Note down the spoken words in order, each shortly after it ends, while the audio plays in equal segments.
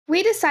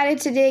We decided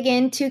to dig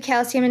into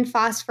calcium and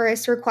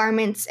phosphorus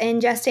requirements in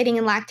gestating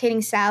and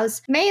lactating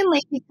sows,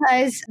 mainly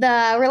because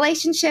the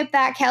relationship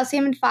that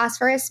calcium and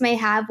phosphorus may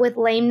have with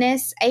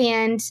lameness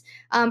and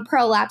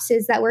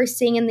prolapses that we're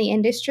seeing in the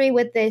industry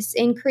with this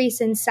increase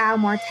in sow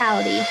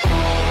mortality.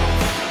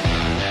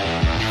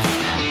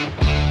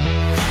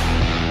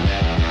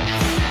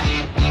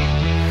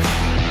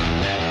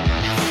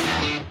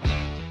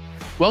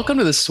 Welcome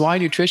to the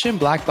Swine Nutrition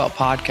Blackbelt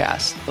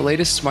Podcast, the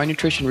latest swine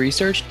nutrition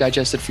research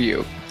digested for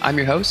you. I'm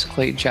your host,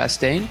 Clayton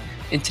Chastain,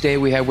 and today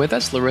we have with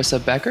us Larissa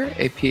Becker,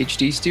 a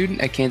PhD student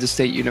at Kansas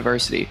State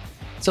University.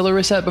 So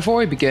Larissa, before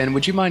we begin,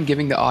 would you mind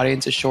giving the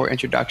audience a short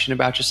introduction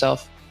about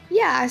yourself?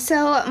 Yeah,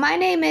 so my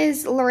name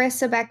is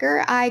Larissa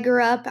Becker. I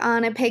grew up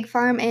on a pig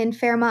farm in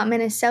Fairmont,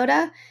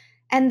 Minnesota,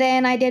 and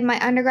then I did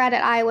my undergrad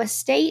at Iowa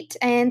State,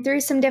 and through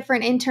some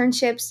different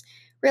internships,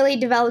 really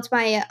developed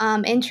my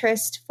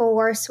interest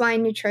for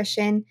swine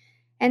nutrition.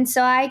 And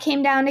so I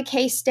came down to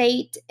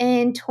K-State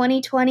in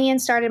 2020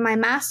 and started my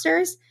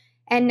master's.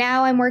 And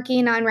now I'm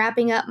working on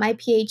wrapping up my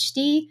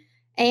PhD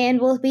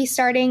and will be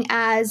starting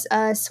as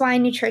a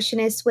swine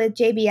nutritionist with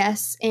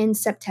JBS in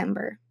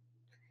September.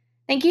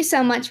 Thank you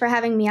so much for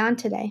having me on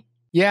today.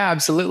 Yeah,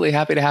 absolutely.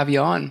 Happy to have you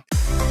on.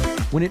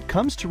 When it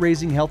comes to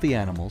raising healthy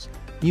animals,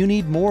 you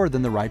need more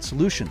than the right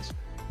solutions.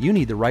 You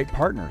need the right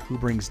partner who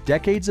brings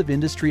decades of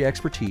industry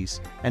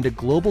expertise and a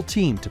global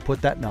team to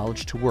put that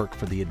knowledge to work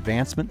for the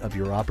advancement of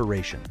your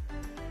operation.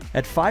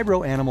 At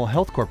Phibro Animal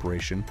Health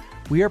Corporation,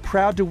 we are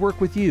proud to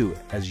work with you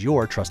as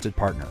your trusted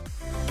partner.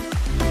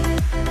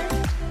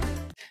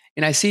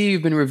 And I see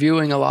you've been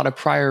reviewing a lot of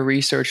prior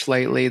research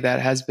lately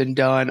that has been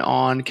done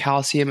on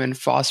calcium and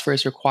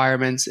phosphorus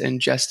requirements in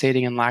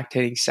gestating and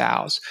lactating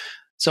sows.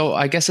 So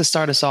I guess to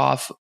start us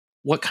off,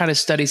 what kind of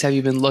studies have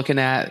you been looking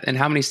at, and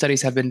how many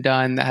studies have been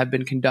done that have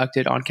been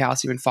conducted on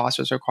calcium and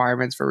phosphorus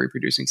requirements for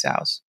reproducing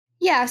sows?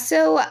 Yeah,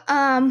 so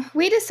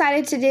we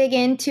decided to dig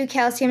into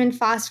calcium and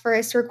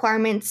phosphorus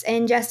requirements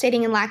in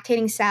gestating and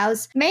lactating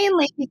sows,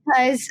 mainly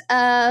because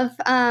of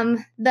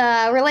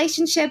the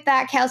relationship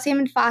that calcium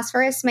and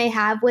phosphorus may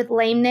have with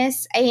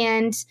lameness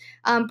and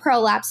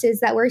prolapses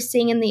that we're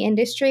seeing in the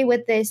industry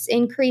with this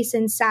increase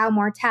in sow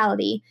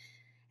mortality.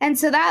 And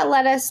so that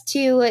led us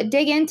to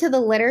dig into the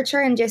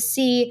literature and just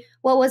see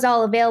what was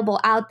all available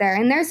out there.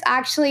 And there's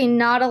actually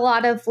not a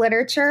lot of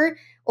literature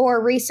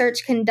or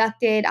research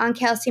conducted on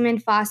calcium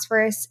and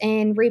phosphorus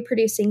in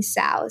reproducing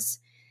sows.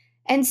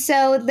 And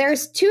so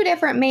there's two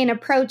different main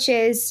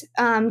approaches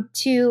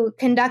to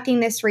conducting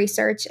this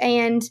research.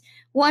 And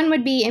one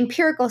would be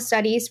empirical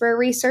studies where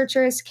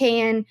researchers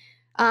can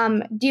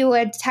do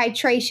a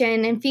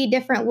titration and feed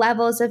different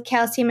levels of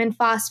calcium and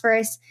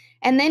phosphorus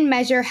and then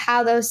measure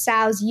how those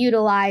sows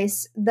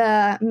utilize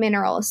the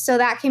minerals. So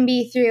that can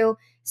be through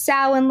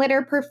sow and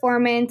litter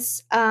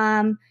performance,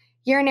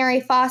 urinary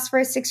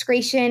phosphorus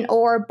excretion,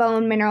 or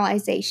bone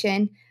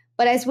mineralization.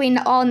 But as we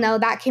all know,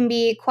 that can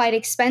be quite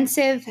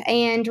expensive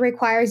and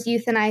requires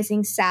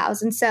euthanizing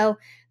sows. And so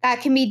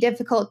that can be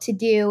difficult to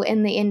do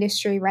in the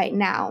industry right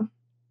now.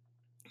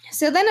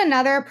 So then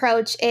another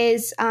approach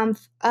is a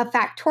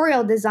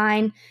factorial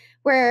design,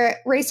 where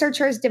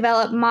researchers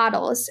develop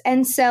models.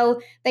 And so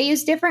they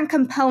use different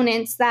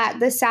components that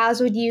the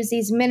sows would use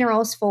these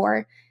minerals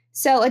for.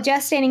 So a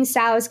gestating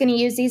sow is going to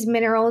use these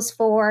minerals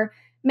for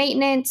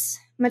maintenance,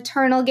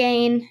 maternal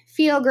gain,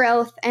 fetal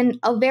growth, and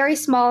a very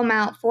small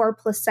amount for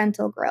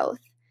placental growth.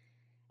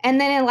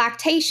 And then in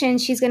lactation,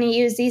 she's going to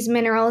use these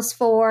minerals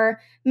for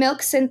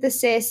milk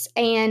synthesis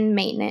and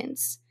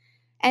maintenance.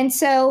 And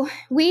so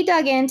we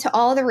dug into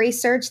all the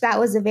research that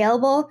was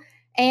available.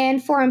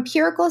 And for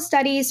empirical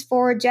studies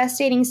for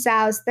gestating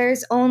sows,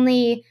 there's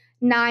only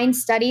 9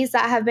 studies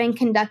that have been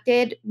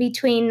conducted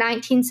between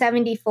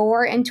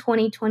 1974 and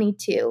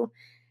 2022.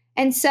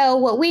 And so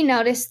what we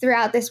noticed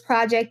throughout this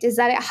project is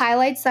that it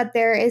highlights that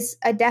there is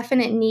a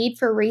definite need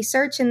for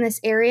research in this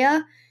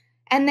area.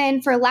 And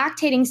then for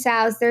lactating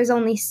sows, there's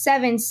only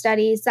 7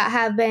 studies that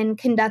have been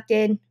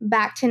conducted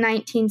back to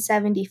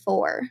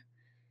 1974.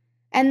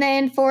 And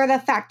then for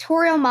the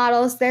factorial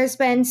models, there's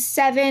been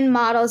 7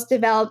 models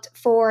developed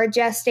for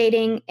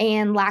gestating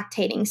and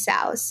lactating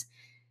sows.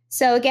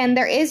 So again,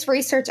 there is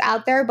research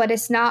out there, but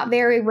it's not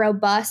very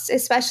robust,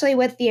 especially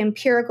with the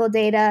empirical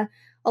data.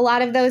 A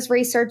lot of those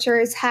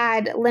researchers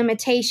had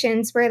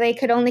limitations where they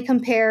could only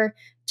compare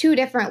 2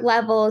 different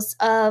levels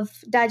of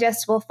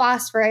digestible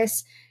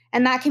phosphorus.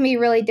 And that can be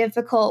really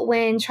difficult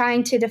when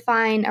trying to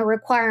define a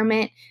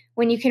requirement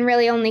when you can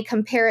really only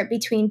compare it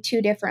between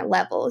 2 different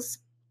levels.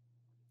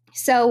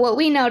 So what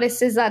we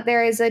noticed is that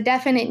there is a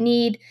definite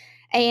need,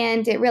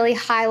 and it really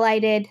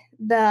highlighted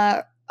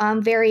the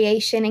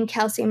variation in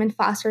calcium and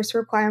phosphorus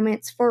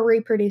requirements for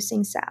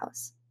reproducing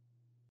sows.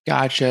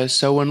 Gotcha.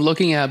 So when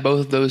looking at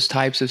both of those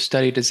types of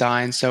study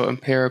designs, so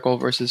empirical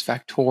versus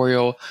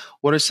factorial,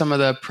 what are some of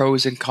the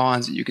pros and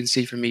cons that you can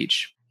see from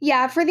each?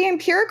 Yeah, for the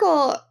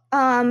empirical,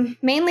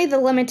 mainly the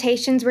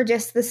limitations were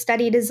just the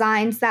study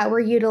designs that were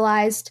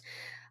utilized.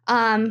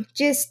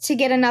 Just to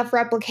get enough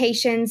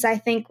replications, I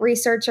think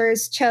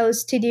researchers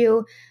chose to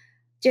do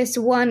just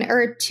one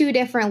or two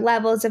different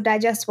levels of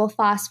digestible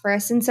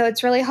phosphorus. And so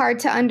it's really hard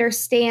to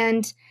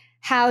understand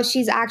how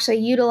she's actually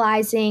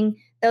utilizing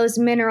those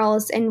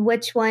minerals and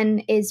which one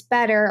is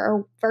better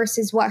or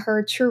versus what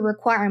her true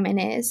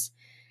requirement is.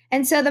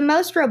 And so the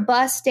most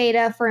robust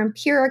data for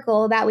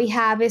empirical that we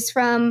have is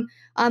from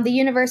the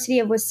University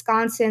of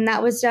Wisconsin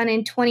that was done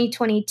in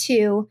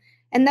 2022.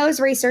 And those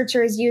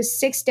researchers used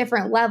 6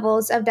 different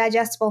levels of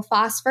digestible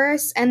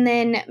phosphorus and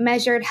then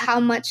measured how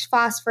much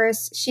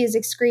phosphorus she is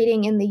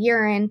excreting in the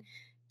urine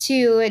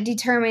to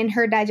determine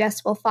her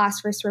digestible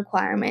phosphorus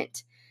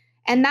requirement.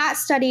 And that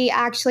study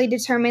actually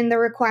determined the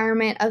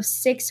requirement of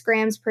 6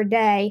 grams per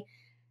day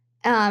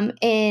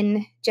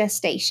in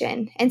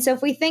gestation. And so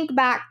if we think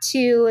back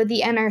to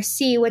the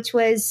NRC, which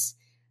was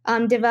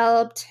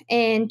developed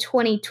in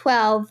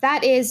 2012,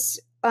 that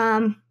is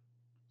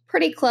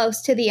pretty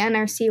close to the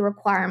NRC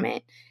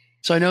requirement.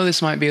 So I know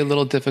this might be a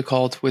little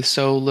difficult with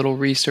so little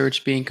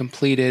research being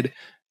completed,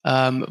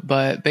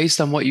 but based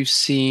on what you've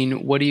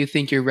seen, what do you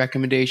think your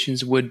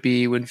recommendations would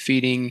be when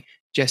feeding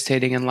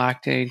gestating and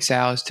lactating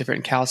sows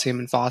different calcium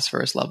and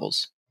phosphorus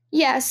levels?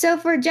 Yeah, so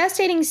for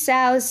gestating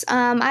sows,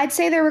 I'd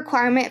say the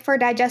requirement for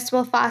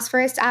digestible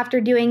phosphorus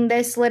after doing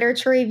this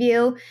literature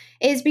review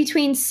is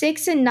between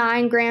 6 and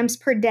 9 grams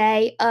per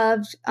day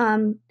of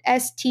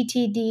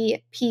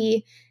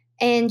STTDP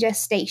in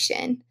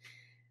gestation.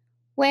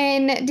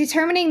 When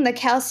determining the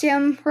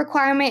calcium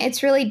requirement,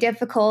 it's really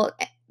difficult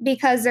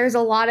because there's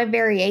a lot of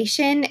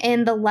variation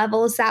in the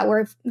levels that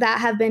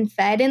have been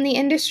fed in the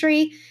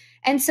industry.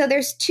 And so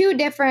there's 2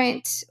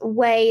 different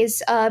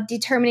ways of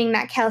determining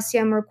that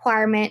calcium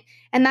requirement,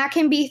 and that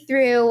can be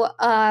through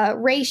a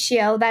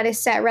ratio that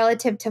is set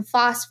relative to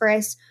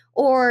phosphorus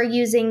or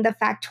using the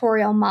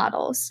factorial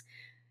models.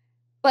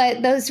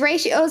 But those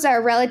ratios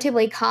are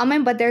relatively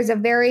common, but there's a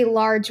very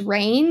large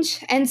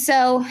range. And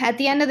so at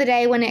the end of the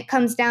day, when it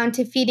comes down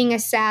to feeding a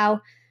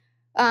sow,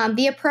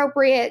 the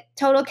appropriate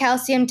total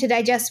calcium to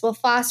digestible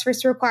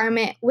phosphorus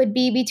requirement would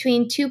be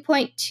between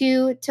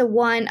 2.2 to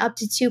 1 up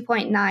to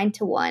 2.9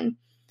 to 1.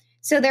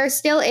 So there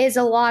still is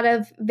a lot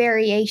of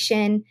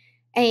variation,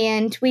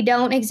 and we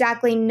don't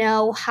exactly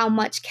know how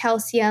much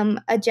calcium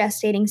a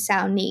gestating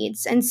sow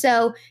needs. And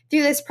so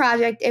through this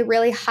project, it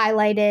really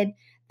highlighted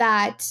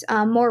that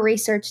more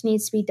research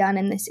needs to be done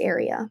in this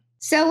area.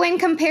 So when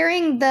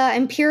comparing the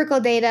empirical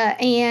data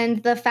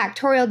and the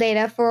factorial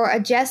data for a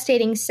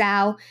gestating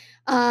sow,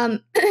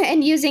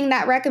 and using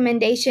that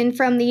recommendation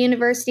from the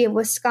University of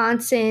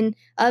Wisconsin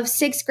of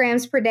 6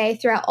 grams per day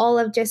throughout all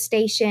of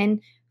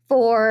gestation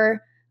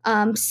for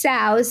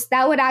sows,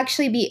 that would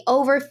actually be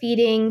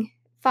overfeeding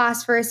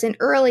phosphorus in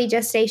early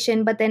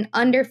gestation, but then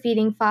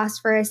underfeeding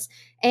phosphorus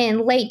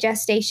in late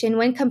gestation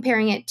when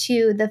comparing it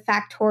to the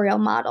factorial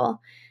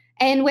model.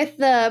 And with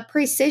the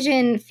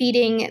precision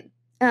feeding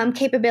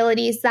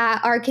capabilities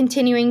that are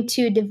continuing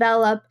to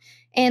develop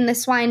in the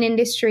swine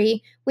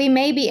industry, we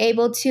may be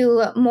able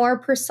to more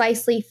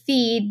precisely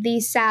feed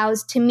these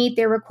sows to meet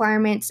their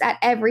requirements at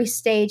every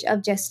stage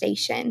of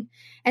gestation.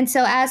 And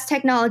so as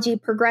technology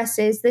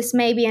progresses, this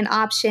may be an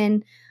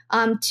option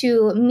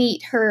to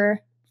meet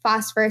her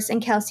phosphorus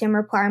and calcium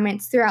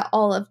requirements throughout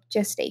all of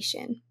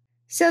gestation.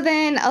 So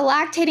then a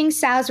lactating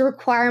sow's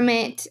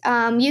requirement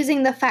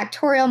using the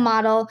factorial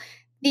model,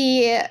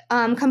 the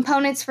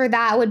components for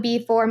that would be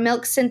for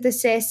milk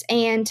synthesis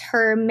and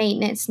her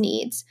maintenance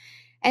needs.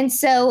 And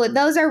so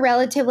those are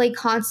relatively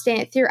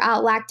constant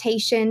throughout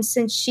lactation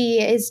since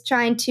she is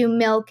trying to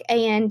milk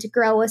and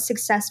grow a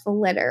successful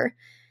litter.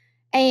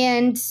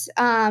 And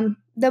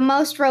the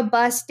most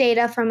robust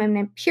data from an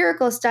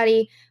empirical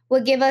study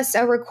would give us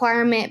a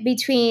requirement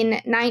between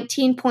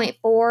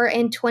 19.4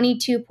 and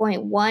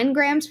 22.1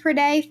 grams per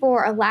day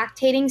for a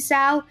lactating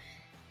sow.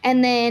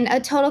 And then a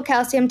total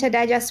calcium to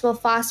digestible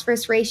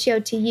phosphorus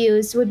ratio to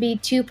use would be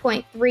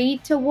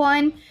 2.3 to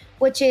 1,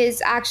 which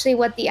is actually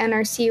what the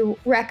NRC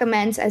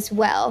recommends as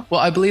well. Well,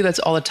 I believe that's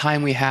all the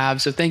time we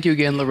have. So thank you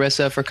again,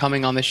 Larissa, for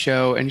coming on the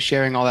show and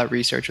sharing all that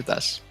research with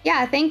us.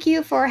 Yeah, thank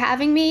you for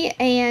having me.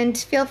 And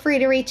feel free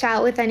to reach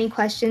out with any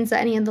questions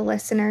that any of the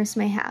listeners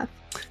may have.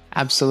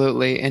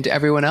 Absolutely. And to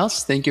everyone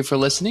else, thank you for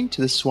listening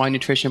to the Swine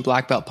Nutrition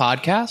Blackbelt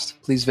Podcast.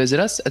 Please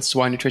visit us at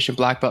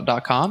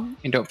swinenutritionblackbelt.com.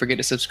 And don't forget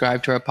to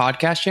subscribe to our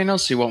podcast channel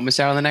so you won't miss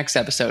out on the next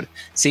episode.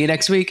 See you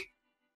next week.